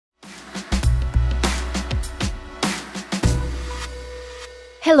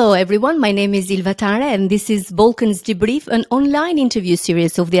Hello everyone, my name is Ilva Tare and this is Balkans Debrief, an online interview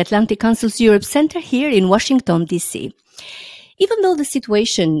series of the Atlantic Council's Europe Center here in Washington, D.C. Even though the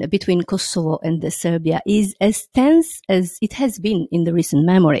situation between Kosovo and Serbia is as tense as it has been in the recent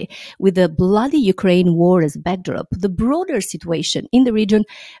memory, with the bloody Ukraine war as backdrop, the broader situation in the region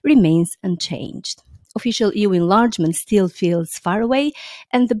remains unchanged. Official EU enlargement still feels far away,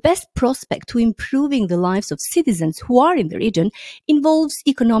 and the best prospect to improving the lives of citizens who are in the region involves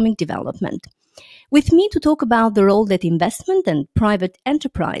economic development. With me to talk about the role that investment and private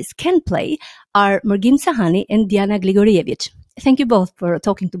enterprise can play are Mergim Cahani and Diana Gligorijevic. Thank you both for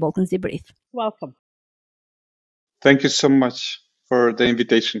talking to Balkans Debrief. Welcome. Thank you so much for the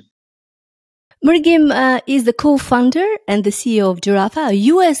invitation. Mergim is the co-founder and the CEO of Gjirafa, a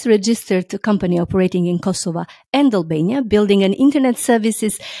US-registered company operating in Kosovo and Albania, building an internet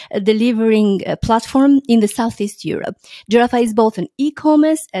services delivering platform in the Southeast Europe. Gjirafa is both an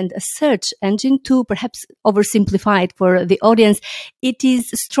e-commerce and a search engine. To perhaps oversimplify it for the audience, it is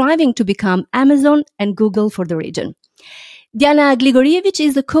striving to become Amazon and Google for the region. Diana Gligorijevic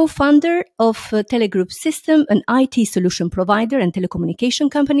is the co-founder of Telegroup Solutions, an IT solution provider and telecommunication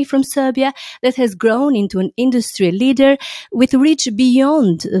company from Serbia that has grown into an industry leader with reach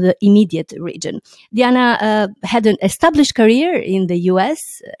beyond the immediate region. Diana had an established career in the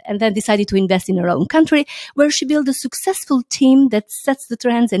US and then decided to invest in her own country, where she built a successful team that sets the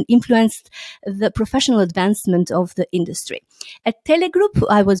trends and influenced the professional advancement of the industry. At Telegroup,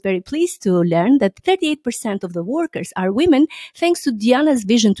 I was very pleased to learn that 38% of the workers are women, thanks to Diana's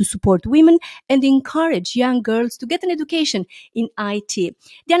vision to support women and encourage young girls to get an education in IT.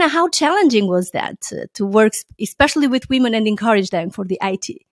 Diana, how challenging was that to work especially with women and encourage them for the IT?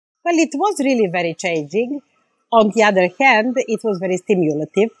 Well, it was really very challenging. On the other hand, it was very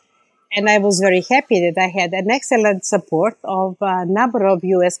stimulative. And I was very happy that I had an excellent support of a number of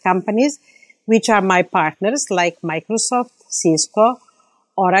US companies, which are my partners, like Microsoft, Cisco,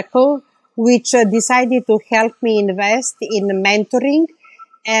 Oracle, which decided to help me invest in mentoring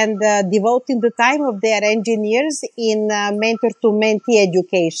and devoting the time of their engineers in mentor-to-mentee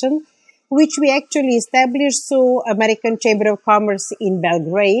education, which we actually established through American Chamber of Commerce in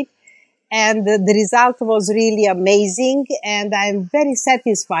Belgrade. And the result was really amazing. And I'm very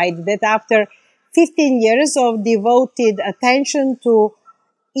satisfied that after 15 years of devoted attention to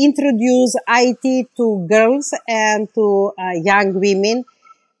introduce IT to girls and to young women,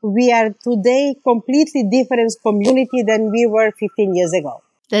 we are today completely different community than we were 15 years ago.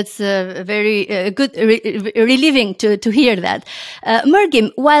 That's very good, relieving to hear that.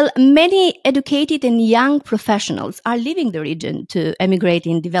 Mergim, while many educated and young professionals are leaving the region to emigrate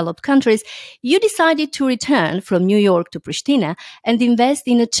in developed countries, you decided to return from New York to Pristina and invest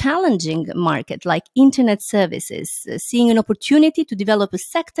in a challenging market like internet services, seeing an opportunity to develop a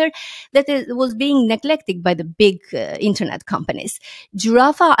sector that was being neglected by the big internet companies.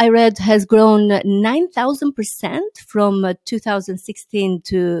 Gjirafa, I read, has grown 9,000% from 2016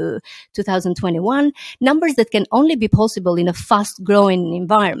 to 2021, numbers that can only be possible in a fast-growing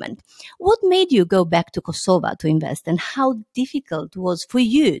environment. What made you go back to Kosovo to invest, and how difficult was for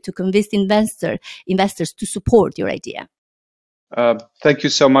you to convince investors to support your idea? Thank you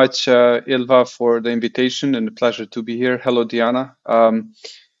so much, Ilva, for the invitation, and a pleasure to be here. Hello, Diana.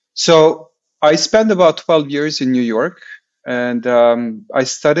 So I spent about 12 years in New York, and I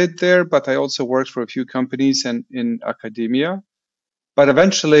studied there, but I also worked for a few companies and in academia. But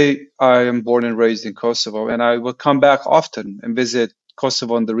eventually, I am born and raised in Kosovo, and I will come back often and visit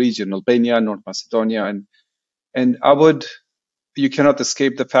Kosovo and the region, Albania, North Macedonia, and you cannot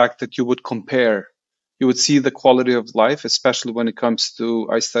escape the fact that you would compare. You would see the quality of life, especially when it comes to,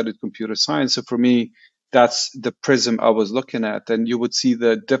 I studied computer science. So for me, that's the prism I was looking at, and you would see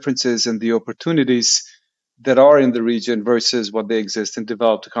the differences and the opportunities that are in the region versus what they exist in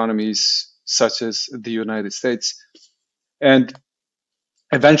developed economies such as the United States. And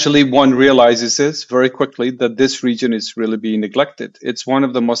eventually, one realizes this very quickly, that this region is really being neglected. It's one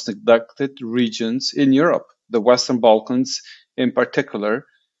of the most neglected regions in Europe, the Western Balkans in particular.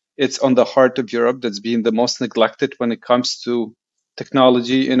 It's on the heart of Europe that's being the most neglected when it comes to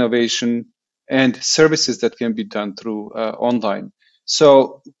technology, innovation, and services that can be done through online.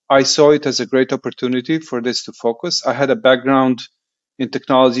 So I saw it as a great opportunity for this to focus. I had a background in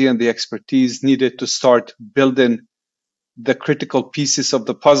technology and the expertise needed to start building the critical pieces of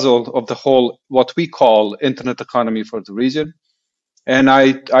the puzzle of the whole, what we call internet economy for the region. And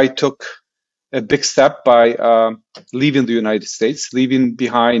I took a big step by leaving the United States, leaving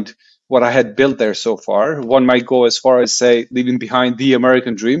behind what I had built there so far. One might go as far as say leaving behind the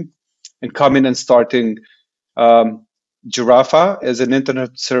American dream and coming and starting Gjirafa as an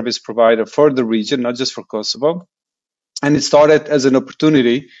internet service provider for the region, not just for Kosovo. And it started as an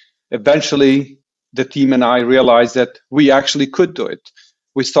opportunity. Eventually, the team and I realized that we actually could do it.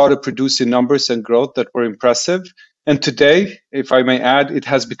 We started producing numbers and growth that were impressive. And today, if I may add, it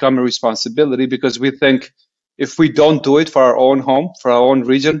has become a responsibility because we think if we don't do it for our own home, for our own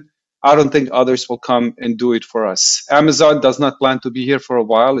region, I don't think others will come and do it for us. Amazon does not plan to be here for a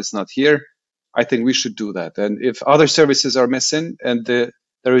while. It's not here. I think we should do that. And if other services are missing and there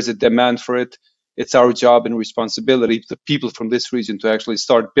is a demand for it, it's our job and responsibility, the people from this region, to actually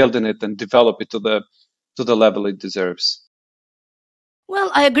start building it and develop it to the level it deserves.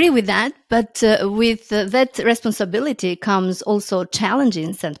 Well, I agree with that, but with that responsibility comes also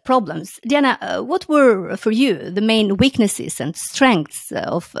challenges and problems. Diana, what were for you the main weaknesses and strengths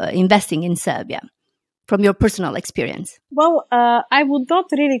of investing in Serbia from your personal experience? Well, I would not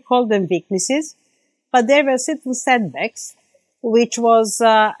really call them weaknesses, but there were certain setbacks, which was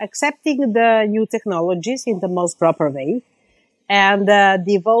accepting the new technologies in the most proper way and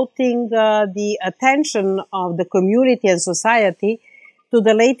devoting the attention of the community and society to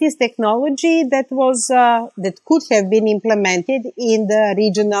the latest technology that could have been implemented in the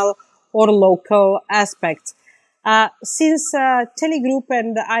regional or local aspects. Since Telegroup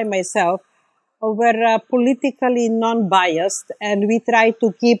and I myself were politically non-biased, and we try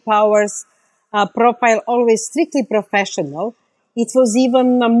to keep our profile always strictly professional, it was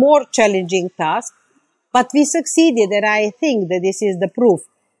even a more challenging task, but we succeeded, and I think that this is the proof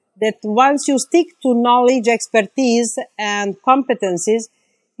that once you stick to knowledge, expertise, and competencies,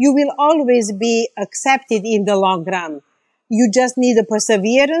 you will always be accepted in the long run. You just need the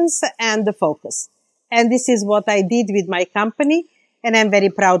perseverance and the focus. And this is what I did with my company. And I'm very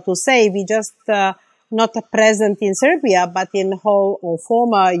proud to say we just not present in Serbia, but in whole or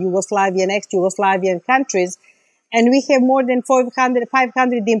former Yugoslavian, ex-Yugoslavian countries. And we have more than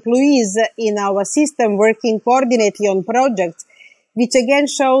 500 employees in our system working coordinately on projects, which again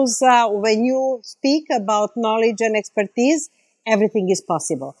shows when you speak about knowledge and expertise, everything is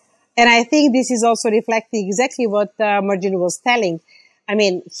possible. And I think this is also reflecting exactly what Mergim was telling. I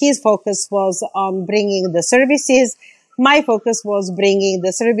mean, his focus was on bringing the services. My focus was bringing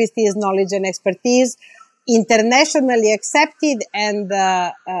the services, knowledge and expertise internationally accepted and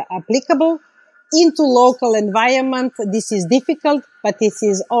applicable into local environment. This is difficult, but this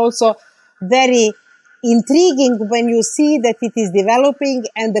is also very intriguing when you see that it is developing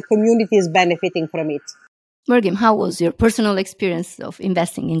and the community is benefiting from it. Mergim, how was your personal experience of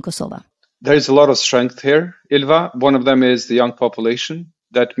investing in Kosovo? There is a lot of strength here, Ilva. One of them is the young population.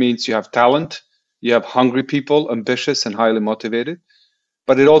 That means you have talent, you have hungry people, ambitious and highly motivated.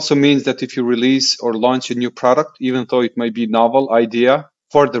 But it also means that if you release or launch a new product, even though it may be a novel idea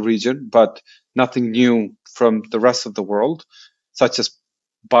for the region, but nothing new from the rest of the world, such as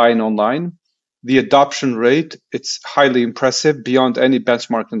buying online, the adoption rate, it's highly impressive beyond any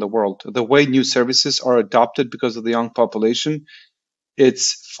benchmark in the world. The way new services are adopted because of the young population,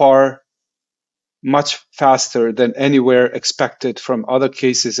 it's much faster than anywhere expected from other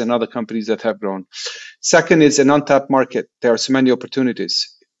cases and other companies that have grown. Second is an untapped market. There are so many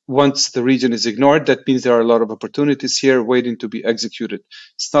opportunities. Once the region is ignored, that means there are a lot of opportunities here waiting to be executed.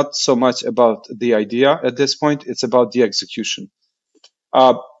 It's not so much about the idea at this point, it's about the execution.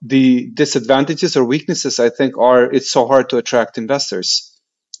 The disadvantages or weaknesses, I think, are it's so hard to attract investors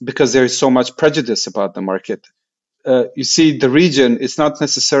because there is so much prejudice about the market. You see, the region, it's not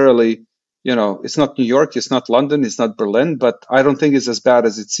necessarily, it's not New York, it's not London, it's not Berlin, but I don't think it's as bad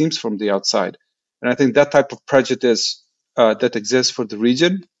as it seems from the outside. And I think that type of prejudice that exists for the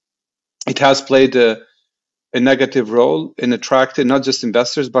region, it has played a negative role in attracting not just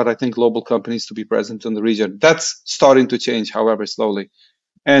investors, but I think global companies to be present in the region. That's starting to change, however, slowly.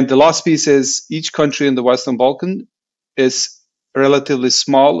 And the last piece is each country in the Western Balkan is relatively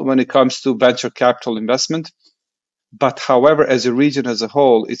small when it comes to venture capital investment. But however, as a region as a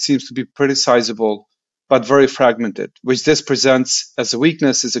whole, it seems to be pretty sizable, but very fragmented, which this presents as a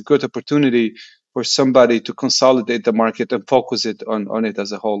weakness is a good opportunity for somebody to consolidate the market and focus it on it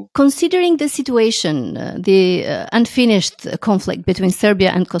as a whole. Considering the situation, the unfinished conflict between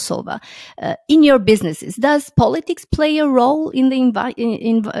Serbia and Kosovo, in your businesses, does politics play a role in the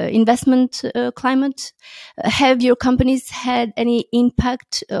investment climate? Have your companies had any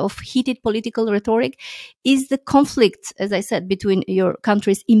impact of heated political rhetoric? Is the conflict, as I said, between your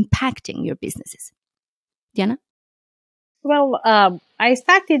countries impacting your businesses? Diana? Well, I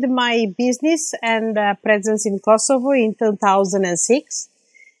started my business and presence in Kosovo in 2006,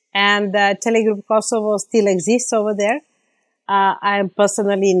 and Telegroup Kosovo still exists over there. I'm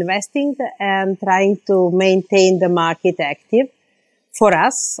personally investing and trying to maintain the market active. For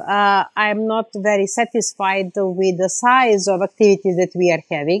us, I'm not very satisfied with the size of activities that we are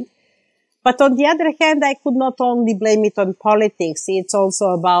having. But on the other hand, I could not only blame it on politics. It's also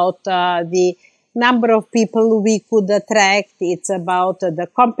about the number of people we could attract. It's about the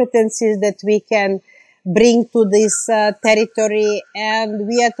competencies that we can bring to this territory. And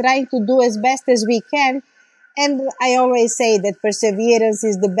we are trying to do as best as we can. And I always say that perseverance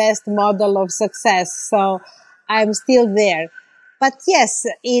is the best model of success. So I'm still there. But yes,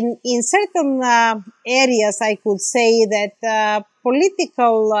 in certain areas, I could say that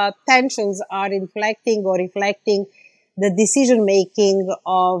political tensions are inflecting or reflecting the decision making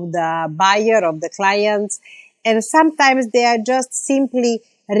of the buyer, of the clients. And sometimes they are just simply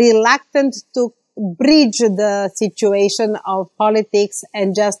reluctant to bridge the situation of politics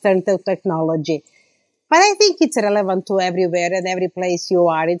and just turn to technology. But I think it's relevant to everywhere and every place you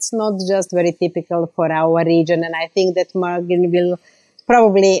are. It's not just very typical for our region. And I think that Mergim will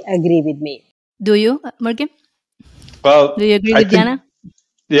probably agree with me. Do you, Mergim? Well, do you agree I with think, Diana?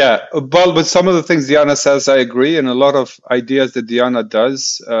 yeah, well, with some of the things Diana says, I agree. And a lot of ideas that Diana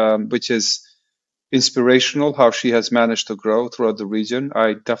does, which is inspirational, how she has managed to grow throughout the region.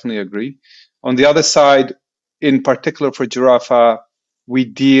 I definitely agree. On the other side, in particular for Gjirafa, we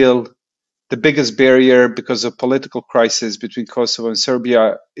deal the biggest barrier because of political crisis between Kosovo and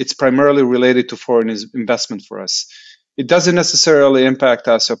Serbia. It's primarily related to foreign investment for us. It doesn't necessarily impact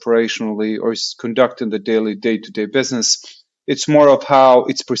us operationally or conducting the daily day-to-day business. It's more of how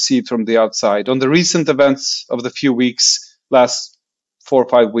it's perceived from the outside. On the recent events of the few weeks, last 4 or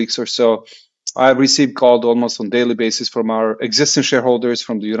 5 weeks or so, I've received calls almost on daily basis from our existing shareholders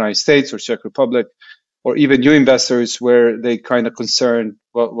from the United States or Czech Republic, or even new investors where they kind of concerned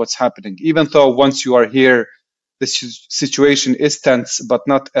what's happening. Even though once you are here, the situation is tense, but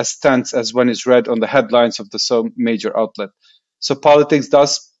not as tense as when it's read on the headlines of the so major outlet. So politics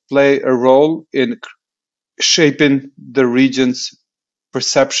does play a role in shaping the region's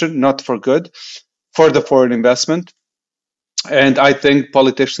perception, not for good, for the foreign investment. And I think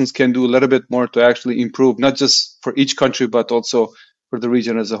politicians can do a little bit more to actually improve, not just for each country, but also for the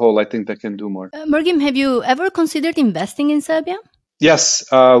region as a whole. I think they can do more. Mergim, have you ever considered investing in Serbia? Yes,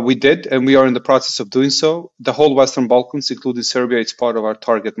 we did, and we are in the process of doing so. The whole Western Balkans, including Serbia, is part of our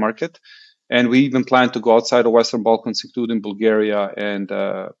target market. And we even plan to go outside of Western Balkans, including Bulgaria and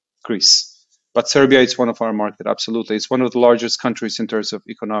Greece. But Serbia is one of our market, absolutely. It's one of the largest countries in terms of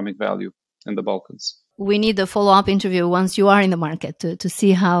economic value in the Balkans. We need a follow-up interview once you are in the market to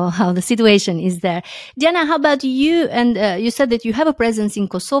see how the situation is there. Diana, how about you? And you said that you have a presence in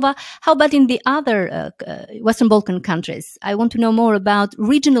Kosovo. How about in the other Western Balkan countries? I want to know more about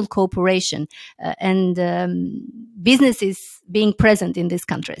regional cooperation and businesses being present in these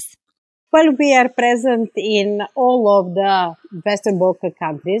countries. Well, we are present in all of the Western Balkan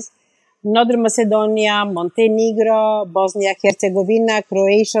countries. Northern Macedonia, Montenegro, Bosnia, Herzegovina,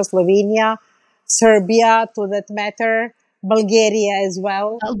 Croatia, Slovenia, Serbia, to that matter, Bulgaria as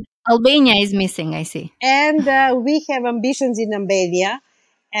well. Albania is missing, I see. And we have ambitions in Albania,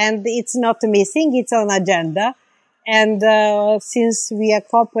 and it's not missing, it's on agenda. And since we are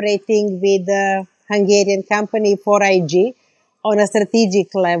cooperating with the Hungarian company 4iG on a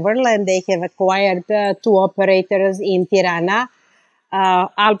strategic level, and they have acquired 2 operators in Tirana,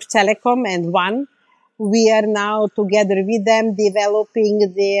 Alp Telecom and One. We are now together with them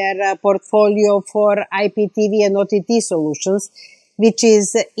developing their portfolio for IPTV and OTT solutions, which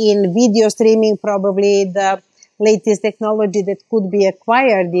is in video streaming probably the latest technology that could be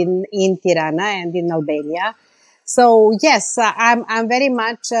acquired in Tirana and in Albania. So yes, I'm very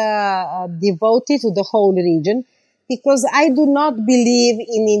much devoted to the whole region, because I do not believe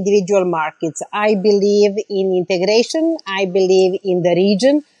in individual markets. I believe in integration. I believe in the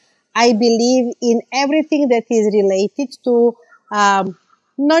region. I believe in everything that is related to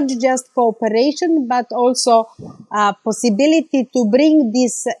not just cooperation, but also possibility to bring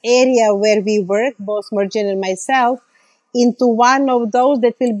this area where we work, both Mergim and myself, into one of those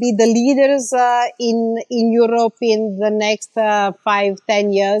that will be the leaders in Europe in the next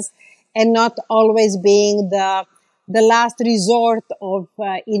 5-10 years, and not always being the last resort of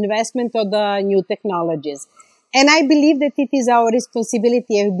investment of the new technologies. And I believe that it is our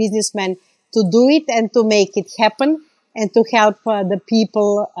responsibility as businessmen to do it and to make it happen, and to help the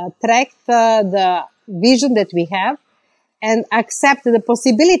people track the vision that we have and accept the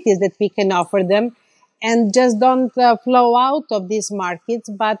possibilities that we can offer them, and just don't flow out of these markets,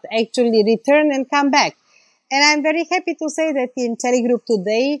 but actually return and come back. And I'm very happy to say that in Telegroup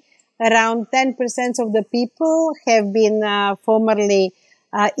today, Around 10% of the people have been formerly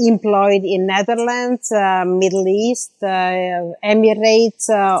employed in Netherlands, Middle East, Emirates,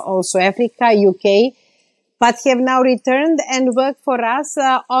 also Africa, UK, but have now returned and work for us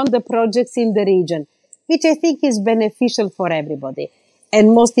on the projects in the region, which I think is beneficial for everybody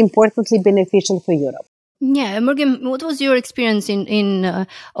and most importantly beneficial for Europe. Yeah, Mergim, what was your experience in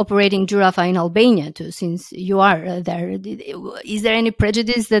operating Gjirafa in Albania too, since you are there? Is there any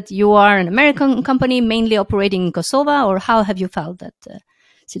prejudice that you are an American company mainly operating in Kosovo, or how have you felt that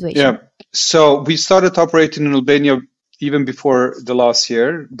situation? Yeah, so we started operating in Albania even before the last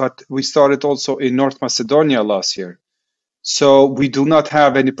year, but we started also in North Macedonia last year. So we do not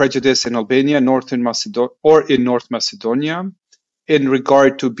have any prejudice in Albania, Northern Macedonia, or in North Macedonia in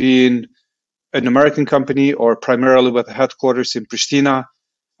regard to being an American company or primarily with a headquarters in Pristina.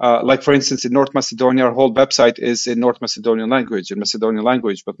 Like, for instance, in North Macedonia, our whole website is in North Macedonian language,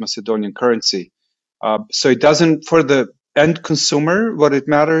 but Macedonian currency. So it doesn't, for the end consumer, what it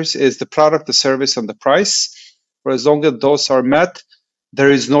matters is the product, the service, and the price. For as long as those are met, there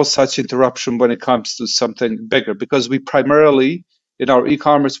is no such interruption when it comes to something bigger, because we primarily, in our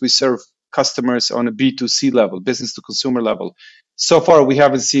e-commerce, we serve customers on a B2C level, business to consumer level. So far, we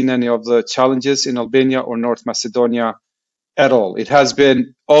haven't seen any of the challenges in Albania or North Macedonia at all. It has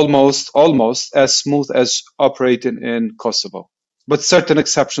been almost as smooth as operating in Kosovo, with certain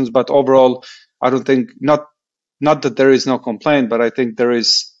exceptions. But overall, I don't think, not that there is no complaint, but I think there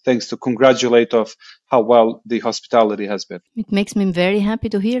is things to congratulate of how well the hospitality has been. It makes me very happy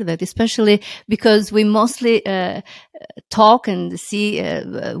to hear that, especially because we mostly talk and see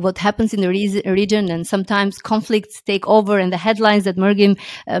what happens in the region, and sometimes conflicts take over, and the headlines that Mergim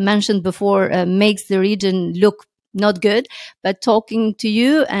mentioned before makes the region look not good. But talking to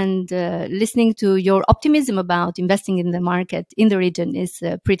you and listening to your optimism about investing in the market in the region is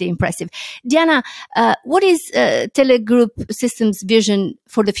pretty impressive. Diana, what is Telegroup Systems' vision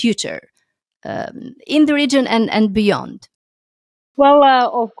for the future in the region and beyond? Well,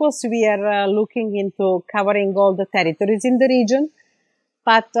 of course, we are looking into covering all the territories in the region.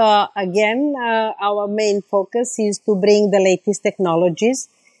 But again, our main focus is to bring the latest technologies,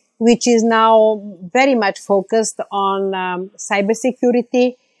 which is now very much focused on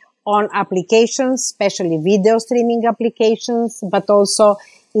cybersecurity, on applications, especially video streaming applications, but also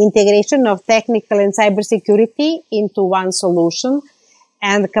integration of technical and cybersecurity into one solution,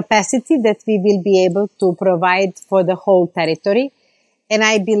 and capacity that we will be able to provide for the whole territory. And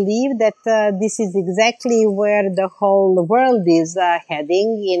I believe that this is exactly where the whole world is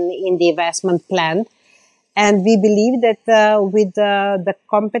heading in the investment plan. And we believe that with the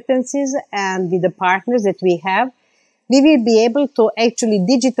competencies and with the partners that we have, we will be able to actually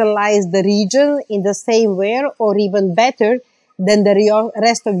digitalize the region in the same way or even better than the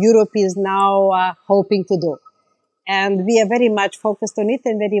rest of Europe is now hoping to do. And we are very much focused on it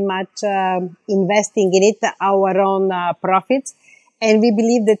and very much investing in it our own profits. And we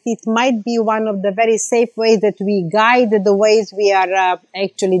believe that it might be one of the very safe ways that we guide the ways we are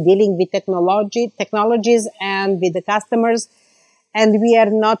actually dealing with technologies and with the customers. And we are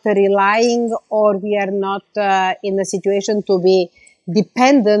not relying, or we are not in a situation to be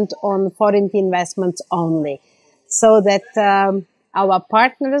dependent on foreign investments only. So that our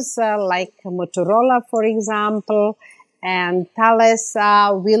partners like Motorola, for example, and Thales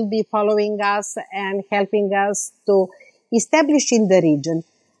will be following us and helping us to establish in the region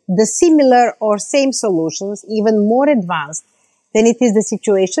the similar or same solutions, even more advanced than it is the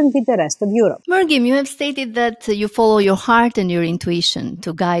situation with the rest of Europe. Mergim, you have stated that you follow your heart and your intuition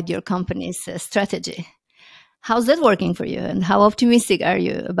to guide your company's strategy. How's that working for you, and how optimistic are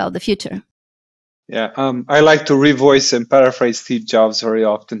you about the future? Yeah, I like to revoice and paraphrase Steve Jobs very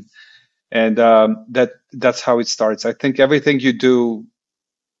often, and that's how it starts. I think everything you do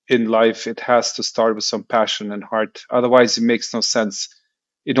in life, it has to start with some passion and heart. Otherwise, it makes no sense.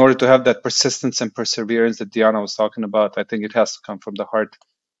 In order to have that persistence and perseverance that Diana was talking about, I think it has to come from the heart.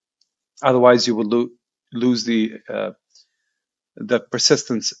 Otherwise, you will lose the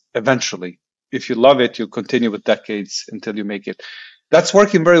persistence eventually. If you love it, you'll continue with decades until you make it. That's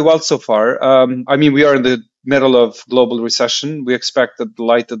working very well so far. I mean, we are in the middle of global recession. We expect that the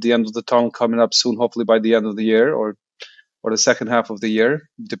light at the end of the tunnel coming up soon, hopefully by the end of the year or the second half of the year,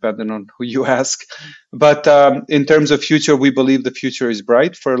 depending on who you ask. But in terms of future, we believe the future is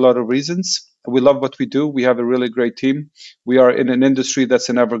bright for a lot of reasons. We love what we do. We have a really great team. We are in an industry that's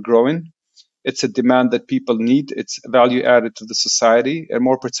an ever growing. It's a demand that people need. It's value added to the society. And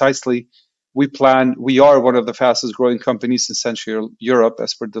more precisely, we are one of the fastest growing companies in Central Europe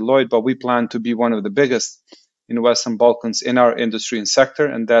as per Deloitte, but we plan to be one of the biggest in Western Balkans in our industry and sector,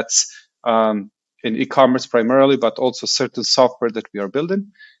 and that's in e-commerce primarily, but also certain software that we are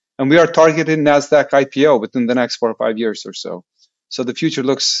building. And we are targeting NASDAQ IPO within the next 4 or 5 years or so. So the future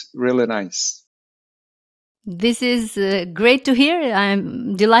looks really nice. This is great to hear.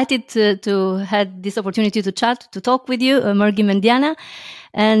 I'm delighted to have this opportunity to chat, to talk with you, Mergim and Diana.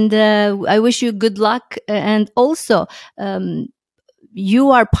 And I wish you good luck. And also,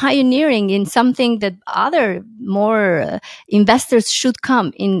 you are pioneering in something that other more investors should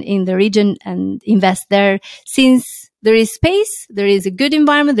come in the region and invest there, since there is space, there is a good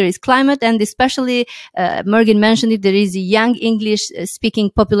environment, there is climate, and especially, Mergim mentioned it, there is a young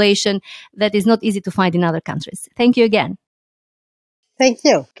English-speaking population that is not easy to find in other countries. Thank you again. Thank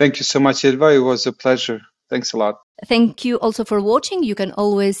you. Thank you so much, Ilva. It was a pleasure. Thanks a lot. Thank you also for watching. You can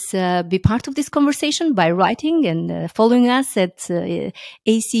always be part of this conversation by writing and following us at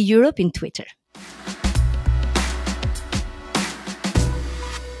AC Europe in Twitter.